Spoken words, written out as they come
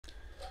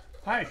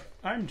Hi,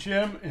 I'm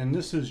Jim, and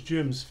this is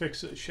Jim's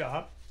Fix-It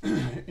Shop.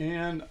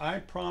 And I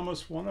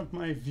promised one of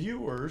my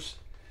viewers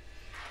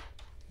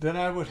that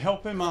I would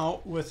help him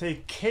out with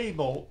a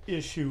cable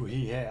issue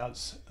he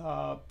has.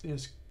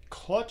 His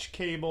clutch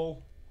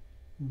cable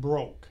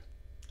broke.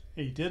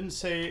 He didn't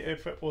say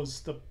if it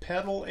was the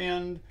pedal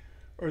end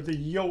or the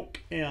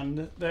yoke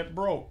end that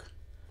broke.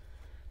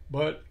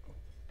 But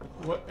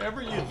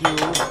whatever you do,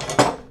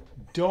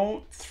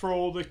 don't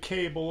throw the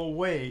cable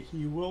away.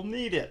 You will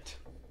need it.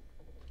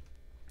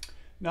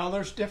 Now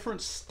there's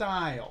different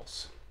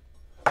styles.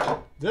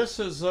 This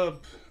is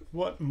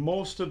what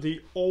most of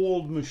the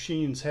old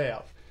machines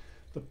have.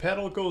 The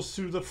pedal goes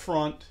through the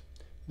front,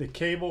 the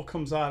cable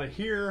comes out of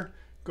here,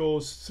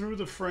 goes through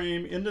the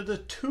frame into the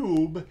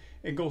tube,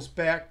 and goes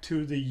back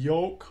to the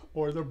yoke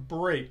or the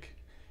brake,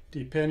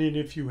 depending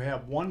if you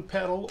have one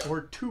pedal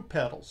or two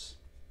pedals.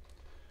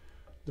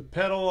 The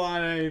pedal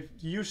I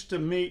used to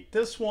mate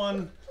this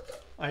one,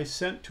 I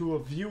sent to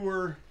a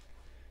viewer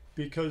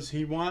because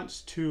he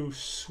wants to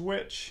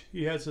switch.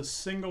 He has a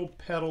single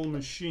pedal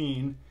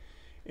machine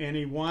and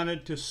he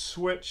wanted to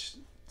switch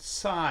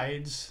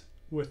sides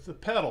with the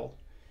pedal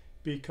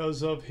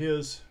because of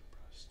his,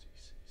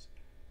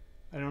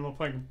 I don't know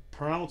if I can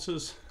pronounce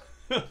this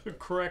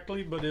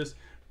correctly, but his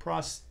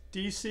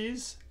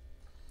prostheses.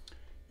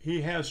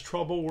 He has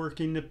trouble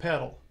working the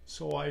pedal.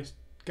 So I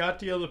got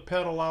the other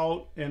pedal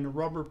out and the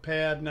rubber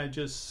pad and I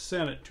just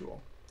sent it to him.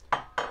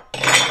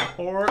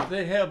 Or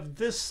they have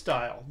this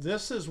style.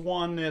 This is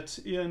one that's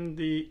in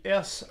the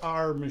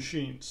SR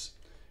machines.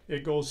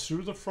 It goes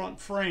through the front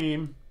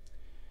frame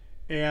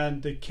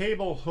and the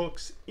cable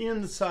hooks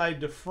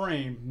inside the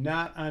frame,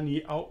 not on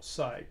the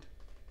outside.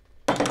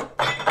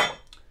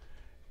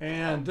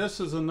 And this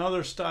is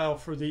another style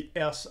for the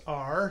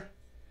SR.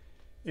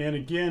 And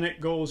again,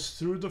 it goes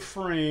through the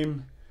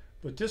frame,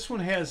 but this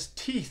one has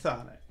teeth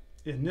on it.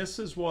 And this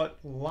is what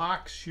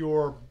locks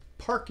your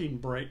parking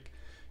brake.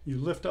 You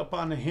lift up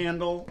on the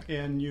handle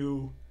and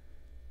you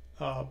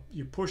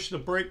push the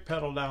brake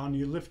pedal down,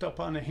 you lift up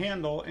on the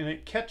handle and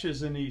it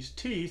catches in these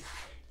teeth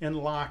and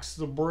locks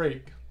the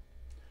brake.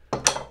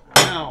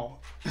 Now,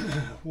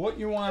 what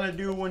you want to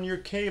do when your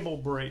cable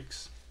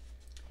breaks,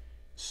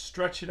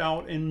 stretch it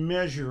out and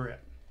measure it.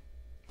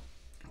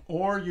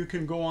 Or you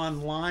can go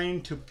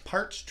online to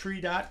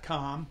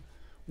partstree.com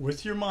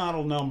with your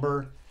model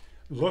number,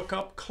 look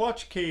up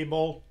clutch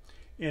cable,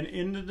 and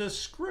in the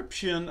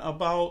description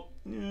about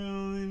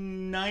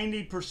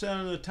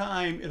 90% of the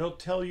time it'll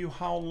tell you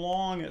how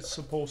long it's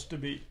supposed to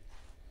be.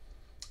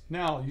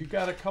 Now you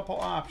got a couple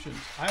options.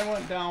 I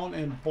went down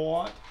and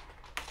bought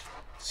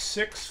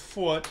 6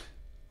 foot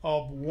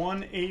of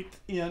 1/8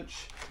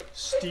 inch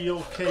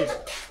steel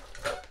cable,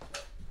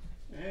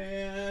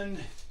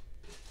 and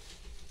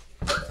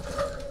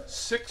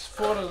 6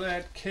 foot of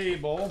that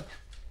cable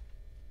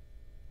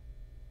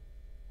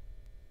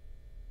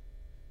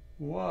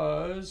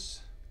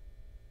was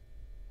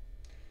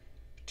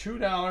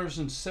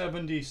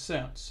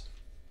 $2.70.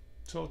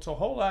 So it's a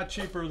whole lot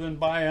cheaper than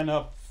buying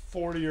a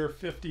 $40 or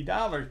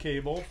 $50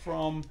 cable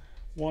from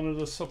one of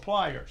the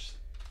suppliers.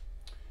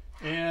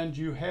 And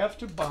you have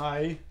to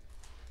buy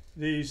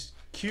these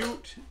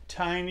cute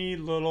tiny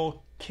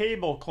little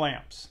cable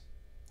clamps.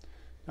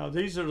 Now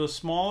these are the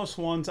smallest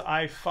ones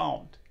I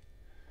found.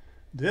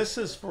 This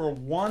is for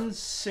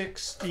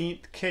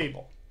 1/16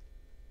 cable.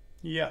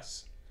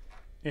 Yes.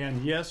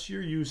 And yes,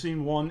 you're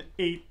using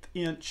 1/8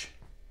 inch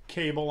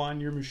cable on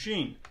your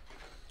machine.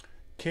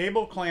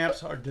 Cable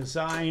clamps are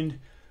designed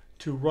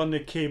to run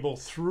the cable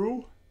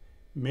through,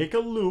 make a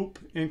loop,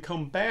 and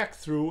come back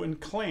through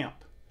and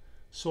clamp.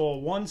 So a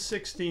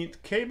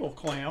 1/16 cable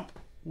clamp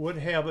would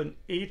have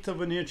 1/8 of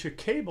an inch of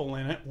cable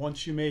in it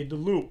once you made the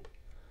loop.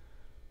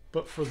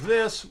 But for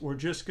this, we're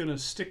just going to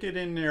stick it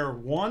in there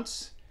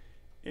once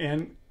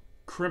and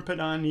crimp it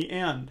on the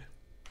end.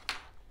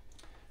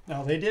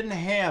 Now they didn't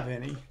have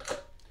any,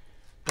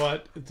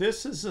 but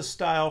this is the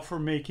style for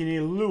making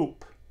a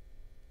loop.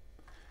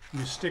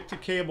 You stick the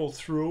cable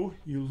through,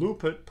 you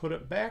loop it, put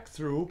it back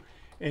through,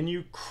 and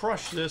you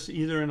crush this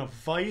either in a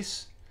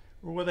vise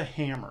or with a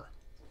hammer.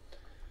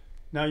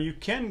 Now you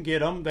can get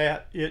them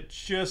that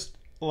it's just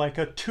like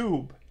a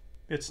tube.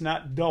 It's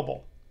not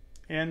double.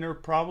 And they're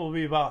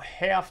probably about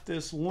half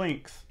this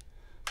length.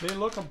 They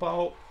look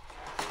about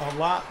a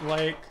lot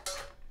like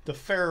the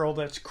ferrule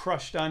that's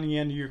crushed on the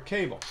end of your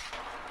cable.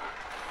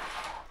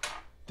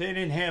 They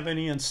didn't have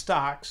any in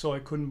stock, so I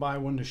couldn't buy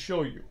one to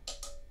show you.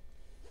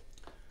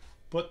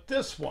 But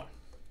this one,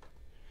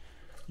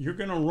 you're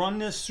going to run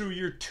this through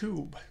your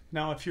tube.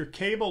 Now if your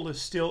cable is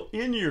still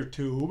in your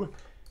tube,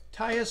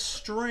 tie a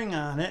string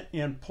on it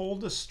and pull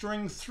the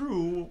string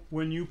through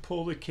when you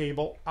pull the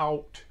cable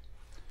out.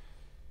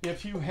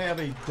 If you have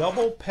a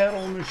double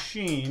pedal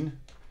machine,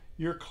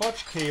 your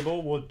clutch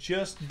cable will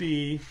just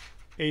be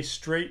a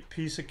straight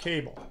piece of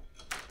cable.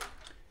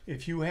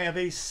 If you have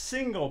a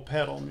single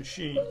pedal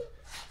machine,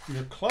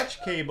 your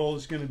clutch cable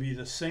is going to be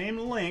the same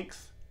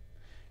length.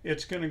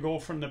 It's going to go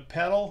from the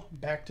pedal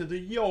back to the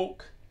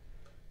yoke,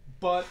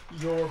 but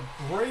your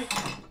brake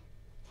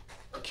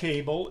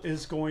cable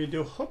is going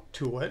to hook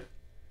to it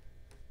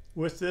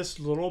with this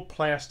little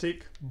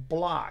plastic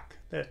block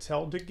that's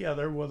held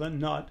together with a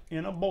nut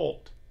and a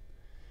bolt,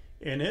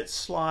 and it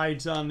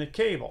slides on the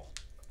cable,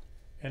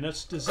 and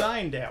it's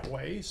designed that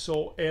way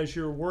so as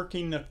you're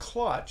working the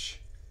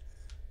clutch,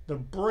 the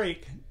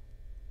brake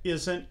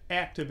isn't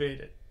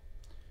activated.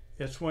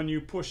 It's when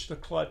you push the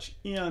clutch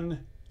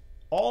in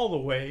all the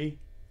way,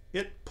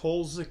 it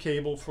pulls the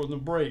cable from the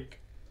brake.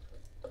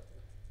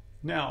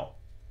 Now,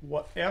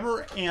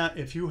 whatever end,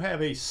 if you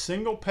have a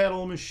single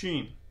pedal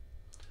machine,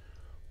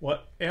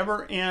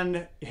 whatever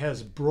end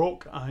has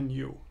broke on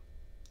you,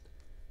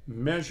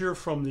 measure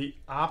from the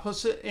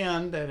opposite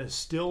end that is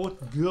still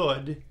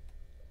good,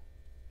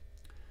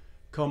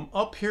 come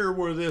up here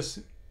where this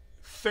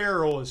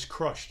ferrule is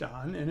crushed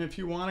on, and if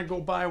you want to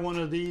go buy one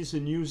of these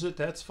and use it,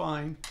 that's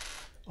fine.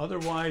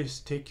 Otherwise,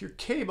 take your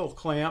cable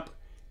clamp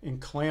and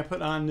clamp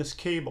it on this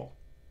cable.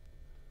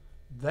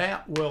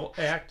 That will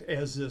act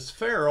as this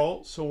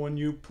ferrule, so when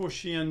you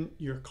push in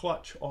your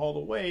clutch all the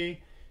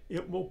way,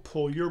 it will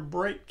pull your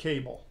brake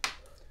cable.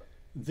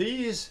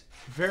 These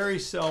very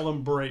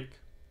seldom break.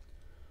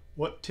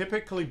 What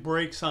typically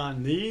breaks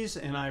on these,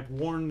 and I've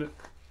warned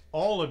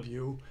all of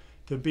you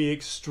to be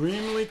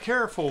extremely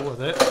careful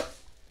with it,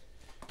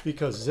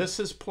 because this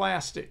is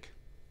plastic.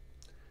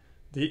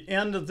 The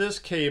end of this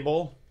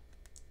cable,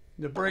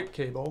 the brake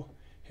cable,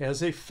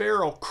 has a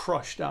ferrule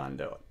crushed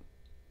onto it.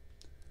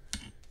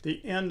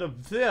 The end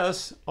of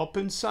this, up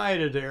inside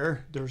of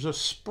there, there's a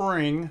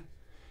spring,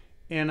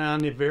 and on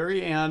the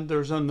very end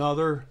there's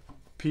another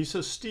piece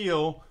of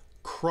steel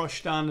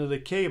crushed onto the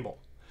cable.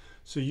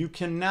 So you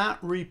cannot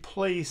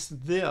replace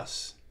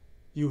this.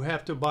 You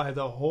have to buy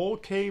the whole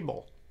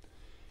cable.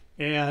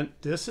 And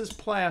this is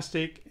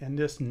plastic, and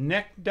this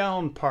neck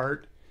down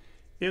part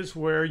is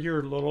where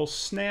your little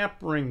snap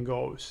ring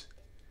goes.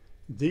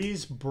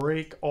 These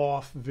break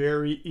off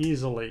very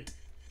easily.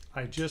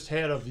 I just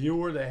had a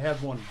viewer that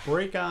had one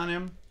break on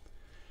him,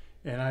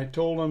 and I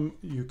told him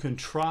you can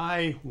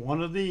try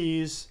one of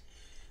these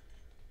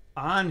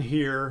on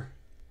here,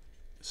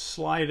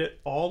 slide it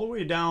all the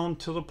way down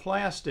to the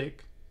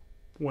plastic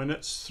when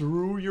it's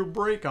through your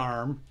brake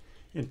arm,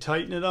 and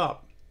tighten it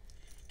up.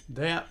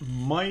 That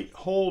might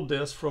hold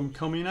this from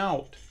coming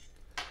out.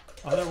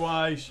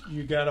 Otherwise,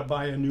 you got to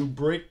buy a new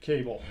brake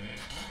cable.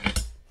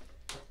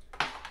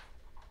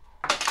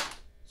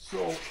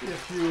 So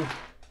if you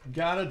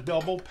got a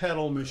double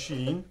pedal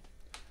machine,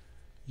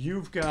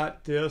 you've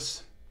got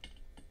this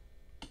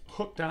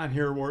hooked on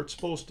here where it's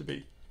supposed to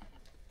be.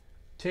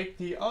 Take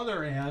the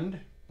other end.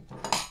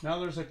 Now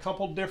there's a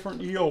couple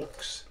different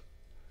yokes.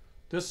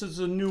 This is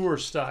a newer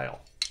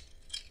style.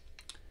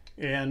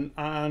 And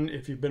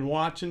if you've been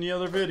watching the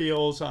other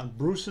videos on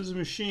Bruce's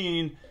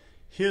machine,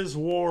 his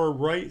wore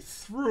right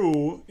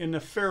through and the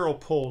ferrule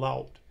pulled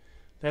out.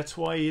 That's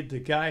why the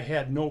guy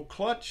had no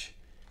clutch.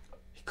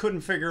 He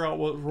couldn't figure out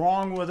what was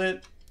wrong with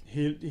it.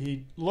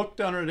 He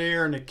looked under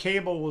there and the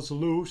cable was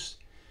loose.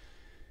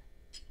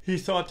 He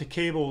thought the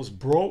cable was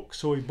broke,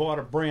 so he bought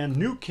a brand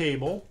new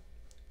cable,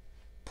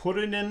 put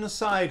it in the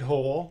side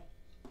hole,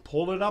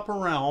 pulled it up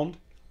around,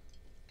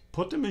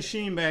 put the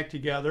machine back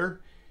together,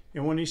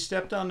 and when he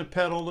stepped on the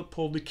pedal, it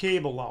pulled the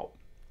cable out.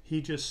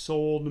 He just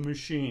sold the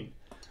machine.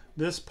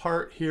 This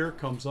part here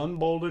comes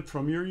unbolted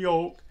from your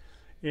yoke,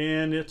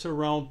 and it's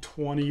around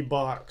 20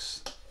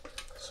 bucks.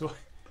 So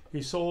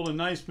he sold a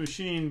nice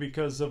machine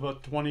because of a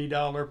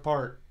 $20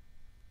 part.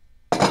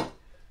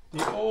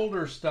 The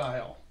older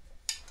style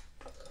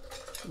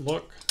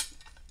look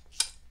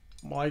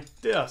like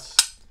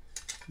this.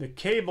 The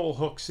cable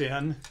hooks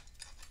in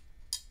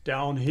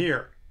down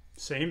here.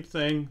 Same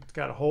thing, it's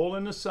got a hole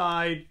in the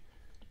side.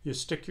 You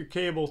stick your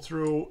cable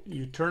through,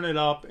 you turn it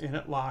up, and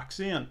it locks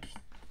in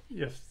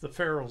if the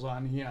ferrule's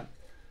on the end.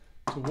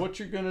 So what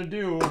you're going to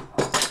do,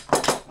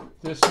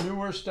 this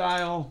newer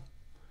style,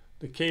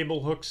 the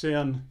cable hooks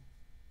in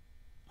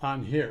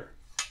on here.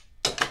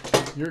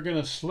 You're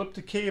going to slip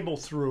the cable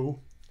through,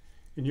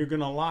 and you're going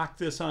to lock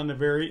this on the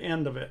very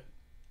end of it.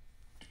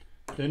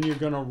 Then you're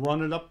going to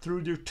run it up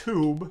through your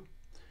tube.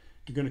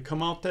 You're going to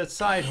come out that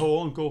side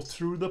hole and go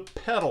through the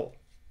pedal.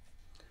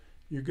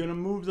 You're going to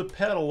move the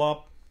pedal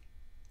up,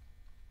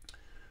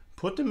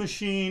 put the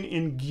machine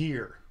in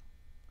gear.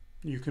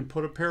 You can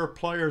put a pair of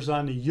pliers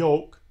on the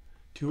yoke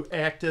to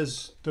act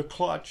as the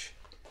clutch.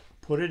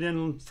 Put it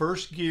in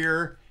first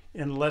gear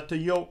and let the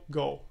yoke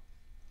go.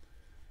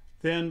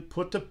 Then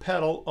put the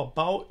pedal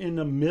about in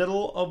the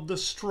middle of the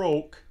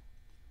stroke.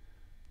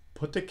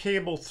 Put the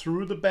cable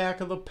through the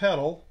back of the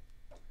pedal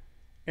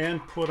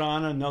and put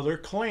on another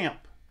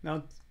clamp.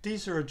 Now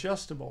these are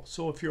adjustable,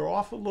 so if you're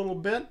off a little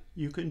bit,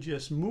 you can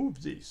just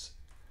move these.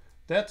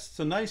 That's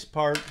the nice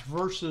part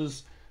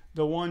versus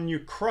the one you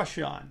crush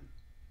on.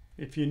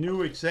 If you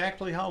knew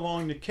exactly how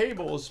long the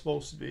cable is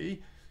supposed to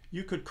be,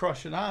 you could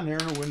crush it on there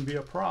and it wouldn't be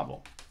a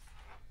problem.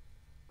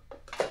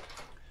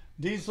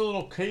 These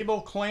little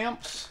cable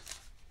clamps,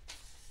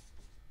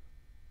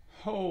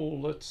 oh,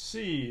 let's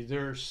see,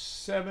 they're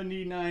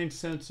 79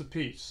 cents a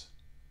piece.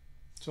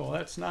 So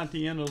that's not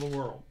the end of the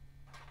world.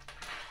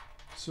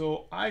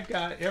 So I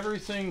got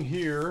everything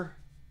here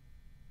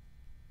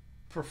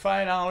for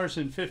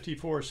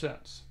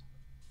 $5.54.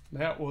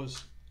 That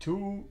was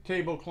 2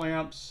 cable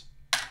clamps.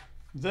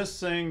 This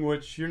thing,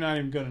 which you're not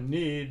even going to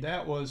need,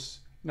 that was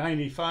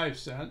 95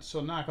 cents.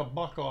 So knock a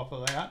buck off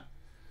of that.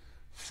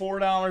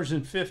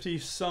 $4.50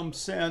 some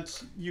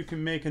cents, you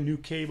can make a new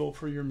cable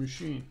for your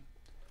machine.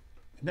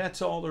 And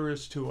that's all there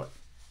is to it.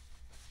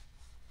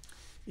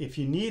 If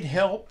you need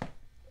help,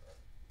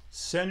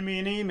 send me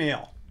an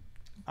email.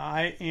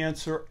 I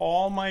answer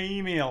all my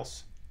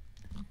emails,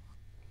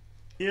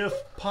 if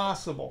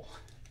possible.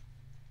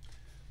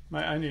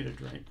 I need a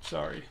drink,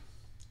 sorry.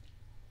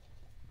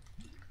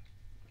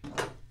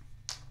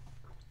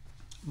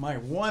 My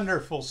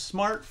wonderful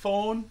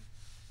smartphone,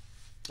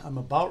 I'm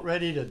about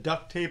ready to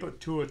duct tape it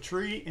to a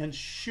tree and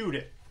shoot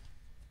it.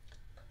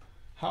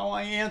 How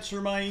I answer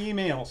my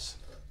emails.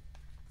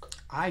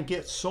 I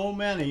get so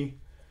many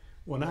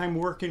when I'm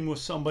working with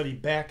somebody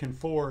back and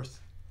forth,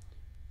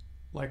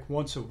 like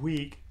once a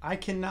week, I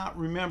cannot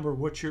remember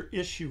what your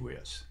issue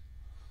is.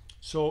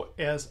 So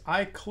as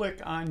I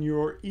click on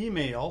your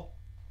email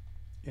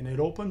and it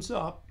opens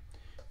up,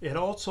 it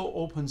also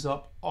opens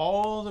up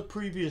all the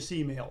previous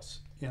emails,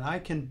 and I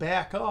can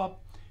back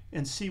up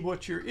and see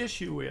what your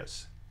issue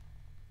is.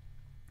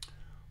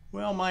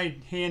 Well, my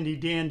handy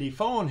dandy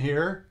phone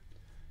here,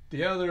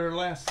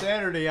 last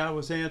Saturday I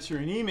was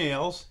answering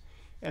emails,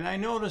 and I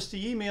noticed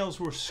the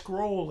emails were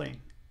scrolling.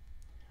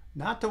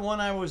 Not the one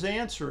I was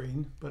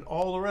answering, but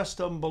all the rest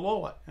of them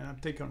below it. And I'm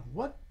thinking,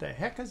 what the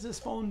heck is this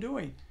phone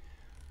doing?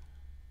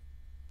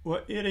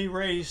 Well, it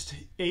erased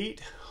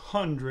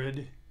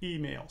 800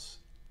 emails.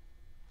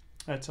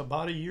 That's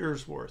about a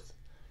year's worth.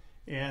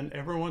 And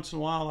every once in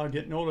a while I'll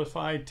get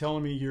notified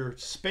telling me your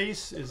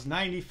space is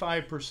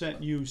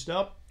 95% used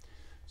up.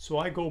 So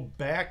I go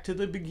back to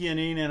the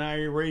beginning and I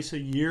erase a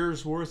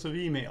year's worth of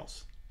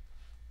emails.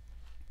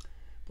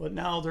 But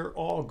now they're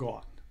all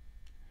gone.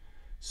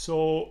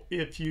 So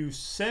if you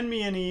send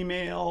me an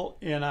email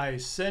and I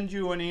send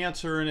you an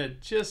answer and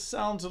it just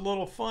sounds a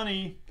little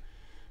funny,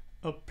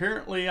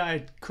 apparently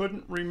I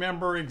couldn't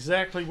remember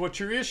exactly what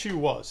your issue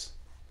was.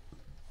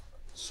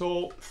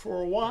 So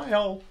for a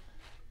while,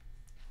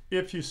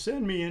 if you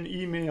send me an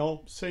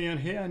email saying,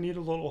 hey, I need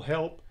a little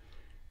help,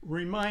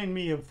 remind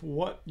me of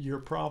what your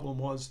problem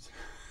was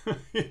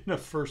in the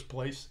first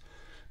place.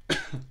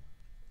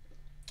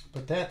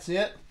 But that's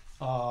it.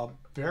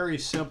 Very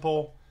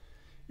simple.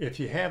 If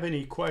you have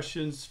any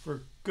questions,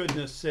 for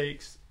goodness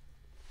sakes,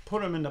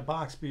 put them in the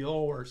box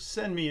below or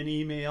send me an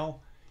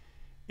email.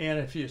 And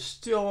if you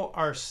still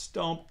are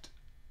stumped,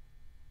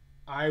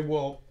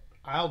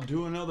 I'll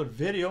do another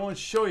video and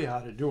show you how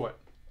to do it.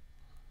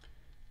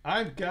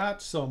 I've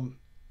got some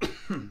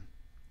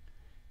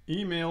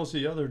emails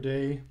the other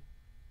day,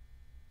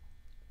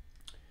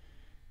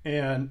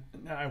 and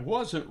I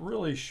wasn't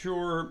really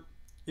sure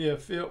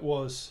if it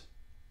was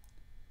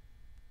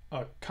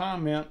a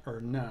comment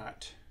or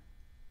not.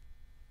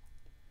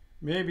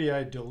 Maybe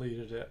I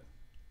deleted it.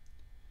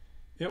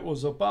 It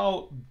was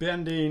about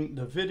bending,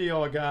 the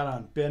video I got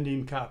on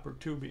bending copper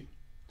tubing.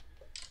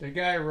 The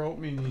guy wrote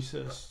me and he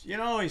says,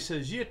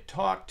 you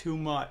talk too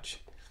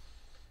much.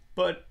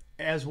 But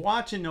as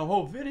watching the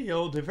whole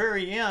video, the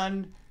very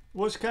end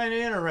was kind of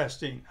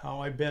interesting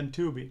how I bend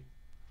tubing.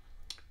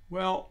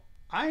 Well,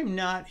 I'm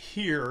not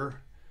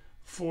here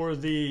for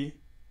the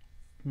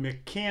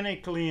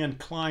mechanically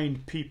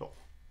inclined people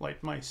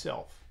like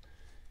myself.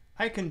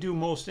 I can do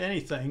most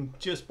anything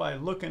just by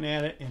looking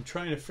at it and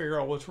trying to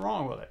figure out what's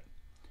wrong with it.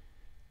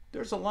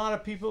 There's a lot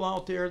of people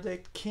out there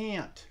that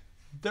can't.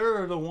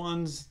 They're the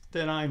ones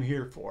that I'm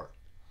here for.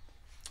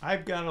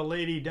 I've got a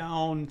lady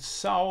down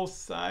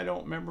south, I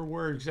don't remember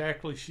where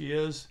exactly she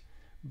is.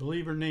 I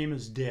believe her name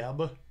is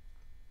Deb.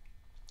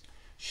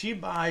 She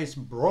buys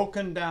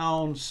broken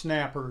down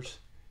snappers,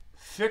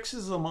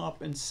 fixes them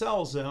up and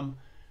sells them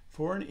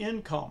for an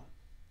income.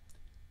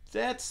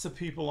 That's the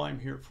people I'm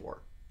here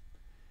for.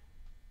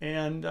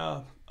 And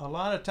a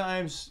lot of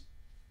times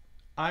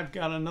I've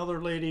got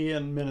another lady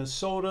in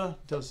Minnesota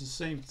does the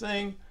same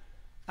thing.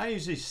 I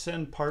usually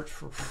send parts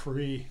for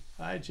free.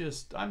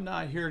 I'm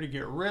not here to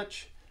get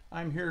rich.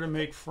 I'm here to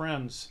make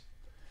friends.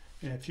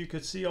 And if you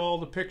could see all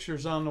the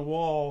pictures on the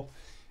wall,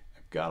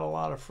 I've got a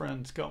lot of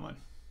friends coming.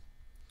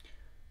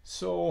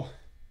 So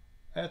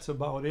that's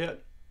about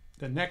it.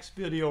 The next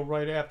video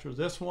right after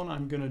this one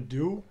I'm going to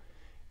do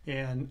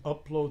and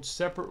upload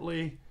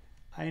separately.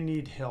 I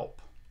need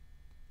help.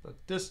 But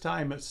this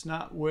time it's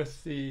not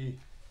with the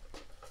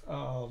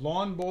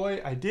Lawn Boy.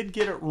 I did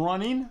get it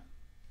running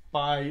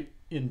by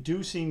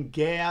inducing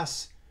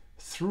gas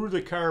through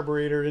the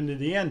carburetor into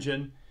the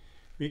engine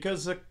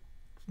because the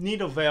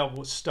needle valve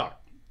was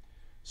stuck.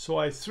 So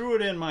I threw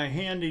it in my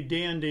handy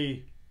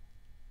dandy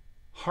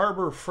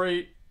Harbor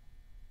Freight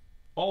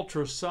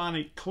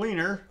ultrasonic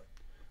cleaner,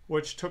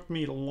 which took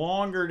me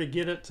longer to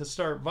get it to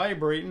start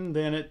vibrating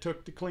than it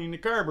took to clean the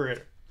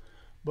carburetor.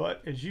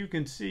 But as you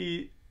can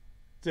see,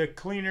 the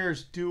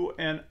cleaners do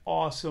an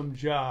awesome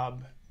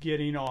job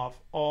getting off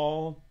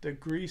all the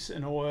grease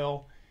and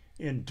oil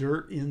and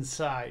dirt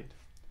inside.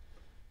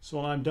 So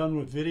when I'm done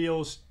with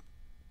videos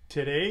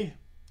today,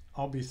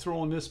 I'll be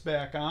throwing this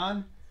back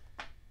on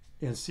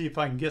and see if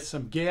I can get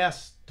some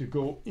gas to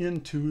go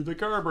into the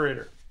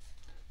carburetor.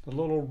 The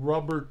little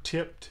rubber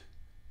tipped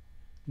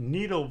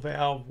needle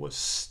valve was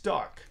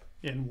stuck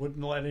and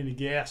wouldn't let any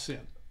gas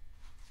in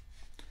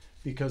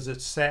because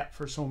it sat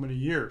for so many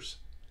years.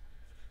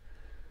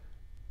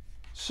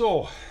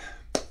 So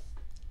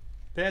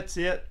that's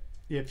it.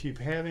 If you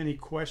have any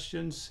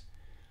questions,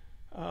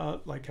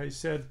 like I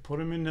said, put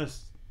them in the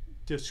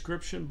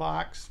description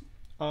box.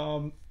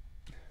 I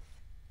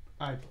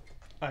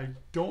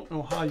don't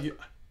know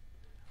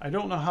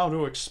how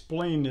to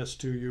explain this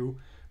to you,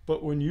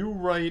 but when you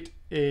write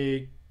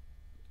a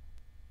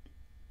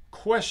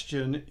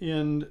question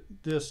in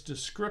this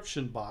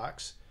description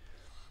box,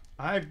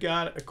 I've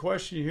got a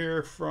question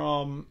here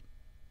from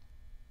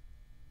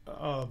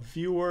a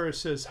viewer. It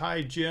says,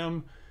 "Hi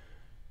Jim,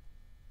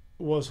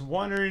 was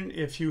wondering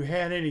if you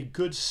had any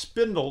good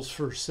spindles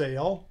for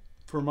sale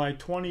for my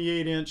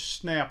 28-inch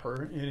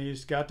snapper," and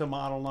he's got the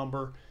model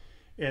number,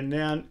 and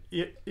then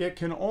it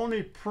can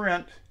only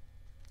print,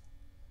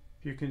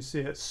 you can see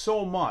it,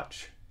 so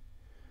much.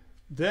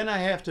 Then I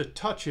have to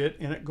touch it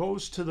and it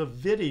goes to the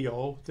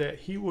video that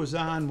he was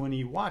on when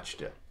he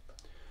watched it.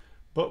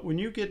 But when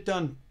you get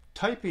done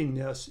typing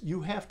this,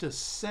 you have to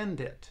send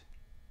it.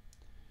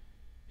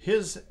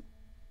 His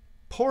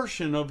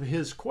portion of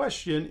his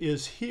question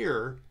is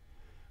here,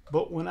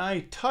 but when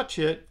I touch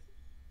it,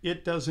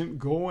 it doesn't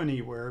go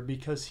anywhere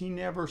because he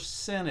never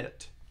sent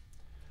it.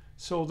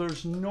 So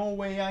there's no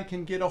way I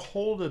can get a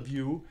hold of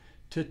you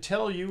to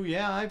tell you,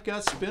 yeah, I've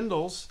got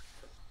spindles,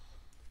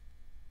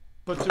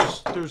 but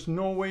there's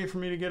no way for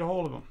me to get a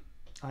hold of him.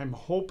 I'm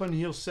hoping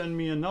he'll send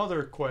me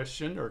another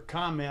question or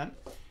comment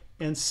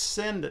and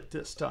send it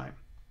this time.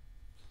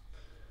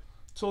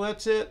 So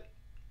that's it.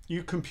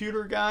 You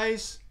computer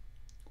guys,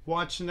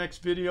 watch the next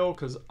video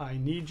because I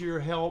need your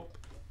help,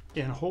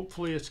 and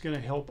hopefully it's going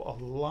to help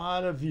a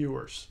lot of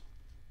viewers.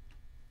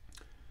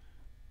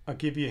 I'll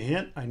give you a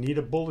hint, I need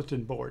a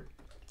bulletin board.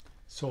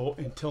 So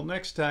until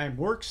next time,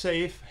 work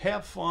safe,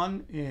 have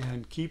fun,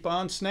 and keep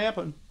on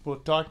snapping. We'll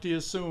talk to you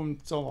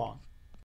soon. So long.